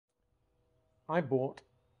I bought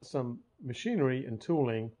some machinery and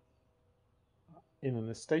tooling in an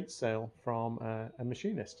estate sale from a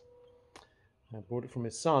machinist. I bought it from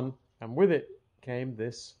his son, and with it came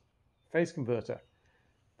this phase converter.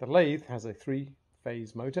 The lathe has a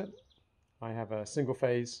 3-phase motor. I have a single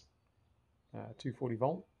phase 240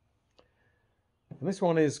 volt. And this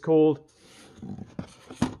one is called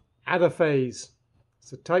Adder Phase.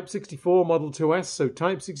 It's a Type 64 Model 2S, so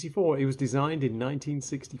Type 64. It was designed in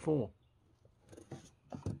 1964.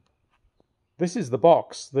 This is the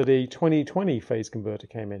box that a 2020 phase converter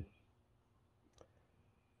came in.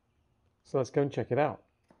 So let's go and check it out.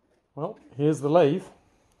 Well, here's the lathe.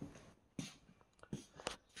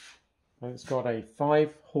 And it's got a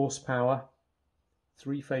 5 horsepower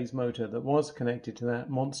 3-phase motor that was connected to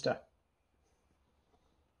that monster.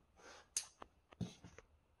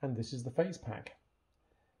 And this is the PhazPak.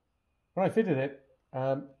 When I fitted it,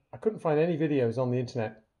 I couldn't find any videos on the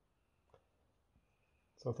internet.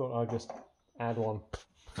 So I thought I'd just add one.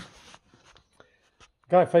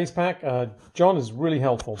 Guy at PhazPak, John is really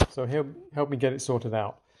helpful, so he'll help me get it sorted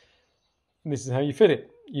out. And this is how you fit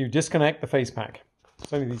it. You disconnect the PhazPak.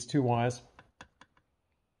 It's only these 2 wires.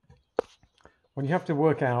 What you have to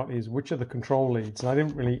work out is which are the control leads, and I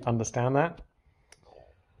didn't really understand that.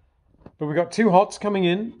 But we've got 2 hots coming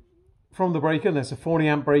in from the breaker. There's a 40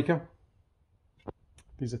 amp breaker.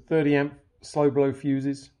 These are 30 amp slow blow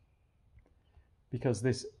fuses, because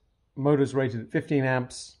this motor's rated at 15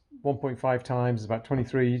 amps, 1.5 times is about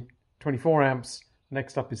 24 amps.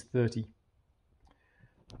 Next up is 30.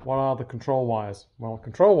 What are the control wires? Well,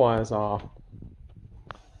 control wires are,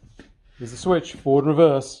 here's the switch, forward and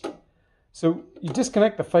reverse. So you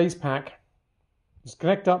disconnect the PhazPak, just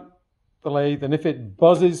connect up the lathe, and if it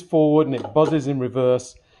buzzes forward and it buzzes in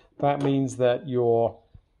reverse, that means that your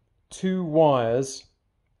 2 wires,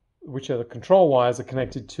 which are the control wires, are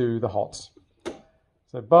connected to the hots.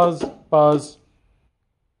 So buzz, buzz,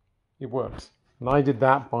 it works. And I did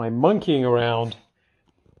that by monkeying around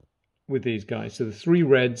with these guys. So the 3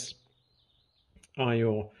 reds are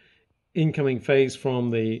your incoming phase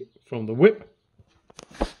from the whip.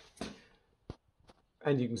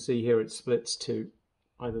 And you can see here it splits to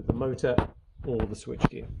either the motor or the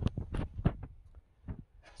switchgear.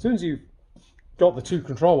 As soon as you've got the 2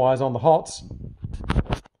 control wires on the hots,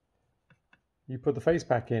 you put the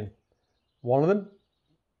PhazPak in. One of them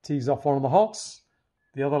tees off one of the hots.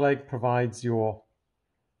 The other leg provides your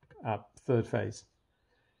 3rd phase.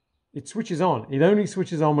 It switches on. It only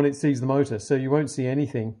switches on when it sees the motor, so you won't see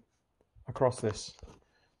anything across this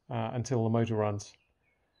until the motor runs.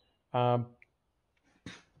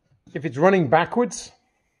 If it's running backwards,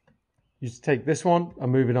 you just take this one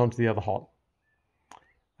and move it on to the other hot.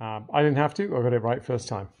 I didn't have to. I got it right first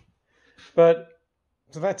time. So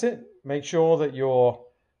that's it. Make sure that your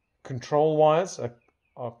control wires are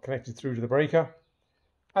connected through to the breaker.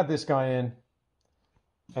 Add this guy in,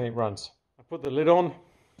 and it runs. I put the lid on,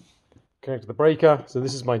 connect to the breaker. So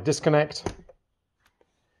this is my disconnect.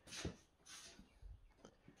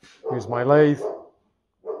 Here's my lathe.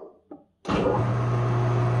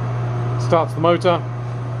 Starts the motor.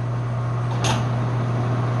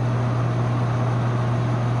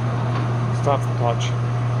 Starts the clutch.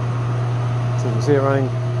 So you can see it running.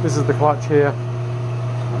 This is the clutch here.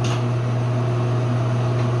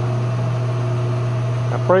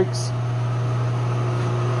 That brakes.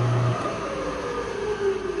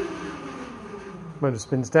 Motor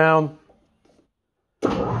spins down.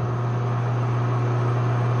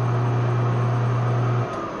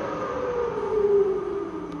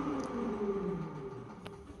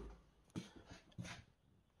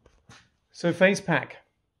 So PhazPak.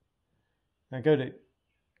 Now go to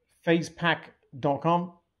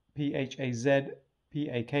PhazPak.com,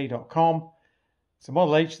 PhazPak.com. So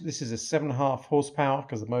Model H, this is a 7.5 horsepower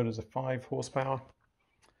because the motor's a 5 horsepower.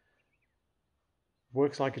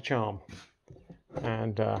 Works like a charm.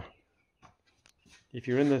 And if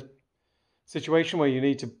you're in the situation where you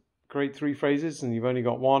need to create 3 phases and you've only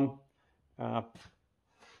got one, $100.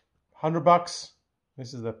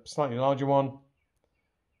 This is the slightly larger one.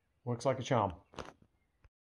 Works like a charm.